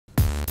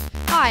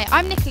Hi,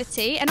 I'm Nicola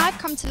T and I've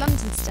come to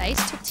London today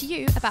to talk to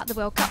you about the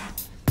World Cup.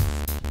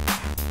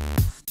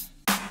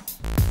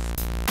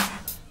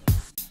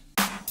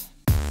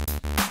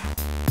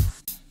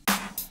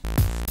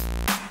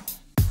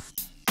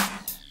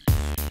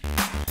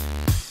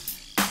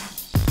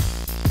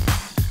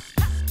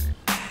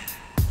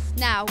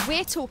 Now,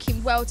 we're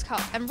talking World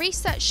Cup, and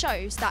research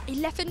shows that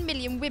 11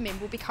 million women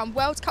will become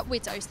World Cup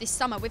widows this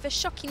summer, with a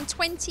shocking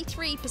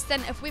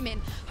 23% of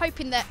women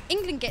hoping that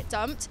England get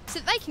dumped so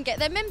that they can get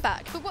their men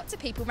back. But what do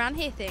people around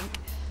here think?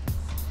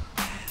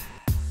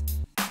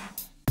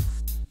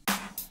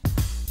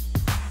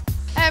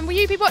 Will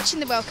you be watching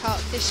the World Cup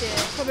this year?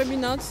 Probably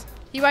not.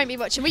 You won't be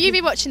watching. Will you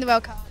be watching the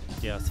World Cup?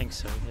 Yeah, I think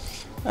so.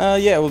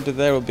 Yeah,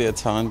 there will be a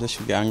time they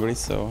should get angry,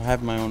 so I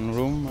have my own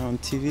room, my own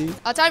TV.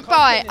 I don't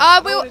buy it. I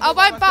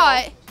won't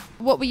buy it.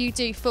 What will you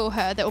do for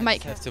her that will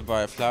make her? Have to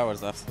buy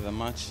flowers after the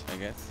match, I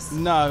guess.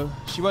 No,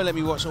 she won't let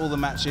me watch all the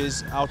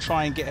matches. I'll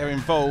try and get her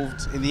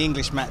involved in the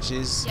English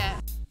matches. Yeah.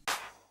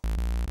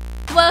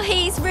 Well,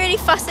 he's really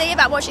fussy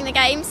about watching the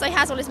games, so he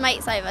has all his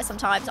mates over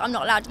sometimes. I'm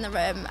not allowed in the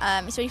room.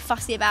 He's really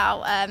fussy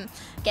about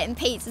getting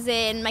pizzas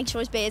in, making sure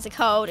his beers are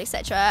cold,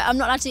 etc. I'm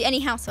not allowed to do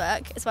any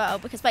housework as well,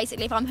 because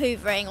basically if I'm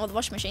hoovering or the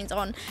washing machine's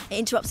on, it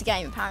interrupts the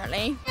game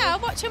apparently. Yeah, I'll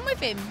watch him with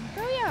him.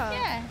 Oh yeah.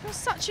 Yeah. You're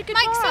such a good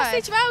Make guy.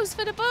 sausage rolls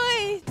for the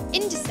boys.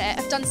 Indesit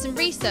have done some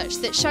research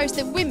that shows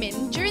that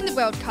women during the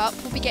World Cup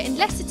will be getting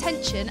less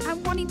attention,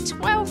 and 1 in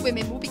 12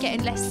 women will be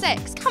getting less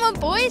sex. Come on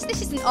boys,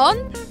 this isn't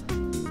on.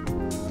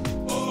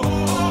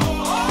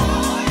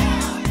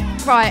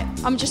 Right,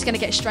 I'm just going to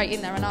get straight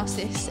in there and ask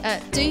this.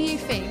 Do you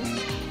think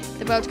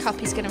the World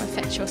Cup is going to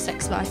affect your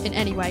sex life in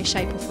any way,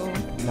 shape or form?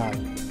 No.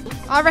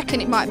 I reckon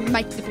it might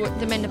make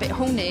the men a bit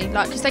horny,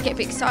 like, because they get a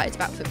bit excited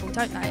about football,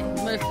 don't they?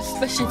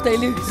 Especially if they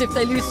lose. If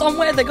they lose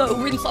somewhere, they got to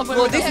win somewhere.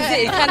 Well, this is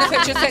it. It can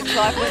affect your sex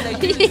life when they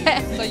lose.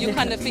 Yeah. So you're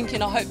kind of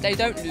thinking, I hope they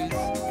don't lose.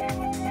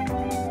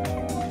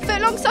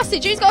 Foot-long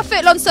sausage. Who's got a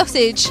foot-long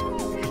sausage?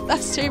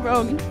 That's too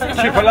wrong.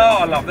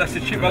 Chipolata, love. That's a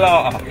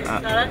chipolata.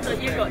 No, that's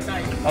what you've got,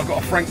 Dave. I've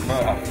got a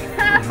frankfurter.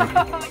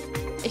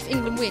 If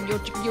England win, you're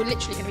literally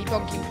going to be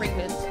bonking for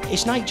England.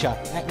 It's nature.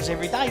 It happens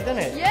every day, doesn't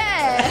it?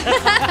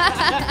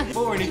 Yeah.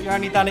 Boring if you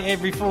only done it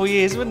every 4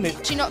 years, wouldn't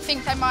it? Do you not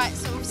think they might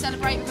sort of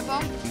celebrate with a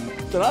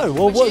bonk? Don't know.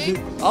 Well, Would what? you?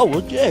 I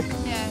would, yeah.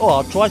 Yeah. Oh,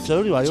 I'd try to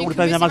anyway. It all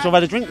depends how much I've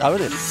had a drink, though,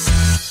 isn't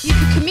it? You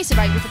could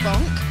commiserate with a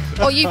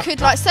bonk, or you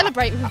could like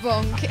celebrate with a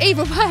bonk.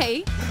 Either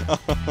way,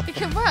 it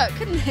could work,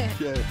 couldn't it?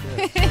 Yeah.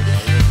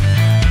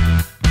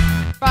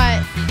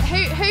 Right.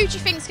 Who do you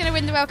think's going to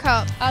win the World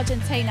Cup?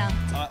 Argentina.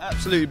 I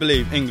absolutely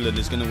believe England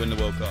is going to win the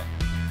World Cup.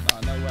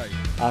 No way.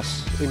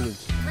 Us, England.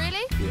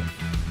 Really? Yeah.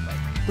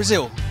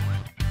 Brazil.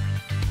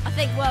 I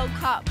think World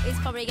Cup is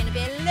probably going to be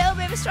a little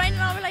bit of a strain in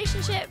our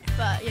relationship,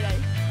 but you know,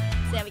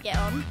 see how we get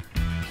on.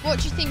 What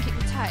do you think it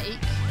would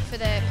take for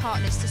their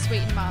partners to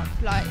sweeten them up?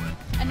 Like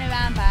A new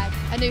handbag.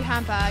 a new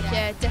handbag?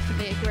 Yeah,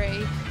 definitely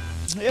agree.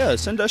 Yeah,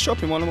 send her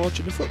shopping while I'm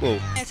watching the football.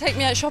 Yeah, take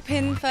me out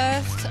shopping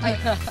first.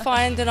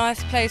 Find a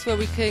nice place where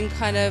we can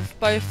kind of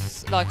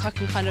both, like I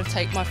can kind of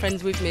take my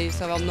friends with me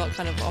so I'm not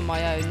kind of on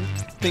my own.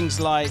 Things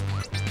like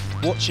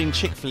watching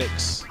chick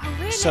flicks. Oh,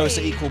 really? So it's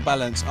an equal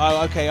balance.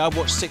 Oh, okay, I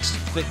watch 6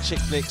 chick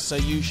flicks, so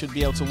you should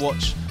be able to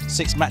watch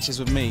 6 matches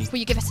with me. Will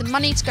you give us some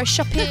money to go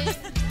shopping?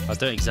 I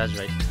don't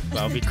exaggerate, but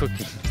I'll be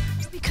cooking.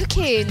 Be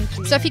cooking.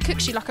 So if he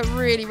cooks you like a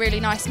really, really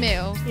nice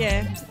meal,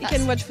 Yeah, you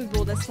can watch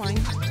football, that's fine.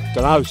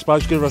 Don't know.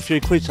 Suppose give her a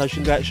few quid so she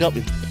can go out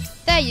shopping.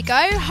 there you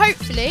go.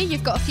 Hopefully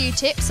you've got a few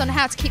tips on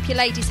how to keep your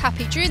ladies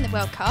happy during the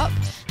World Cup.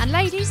 And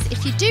ladies,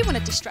 if you do want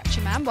to distract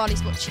your man while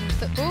he's watching the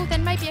football,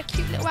 then maybe a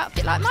cute little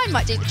outfit like mine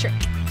might do the trick.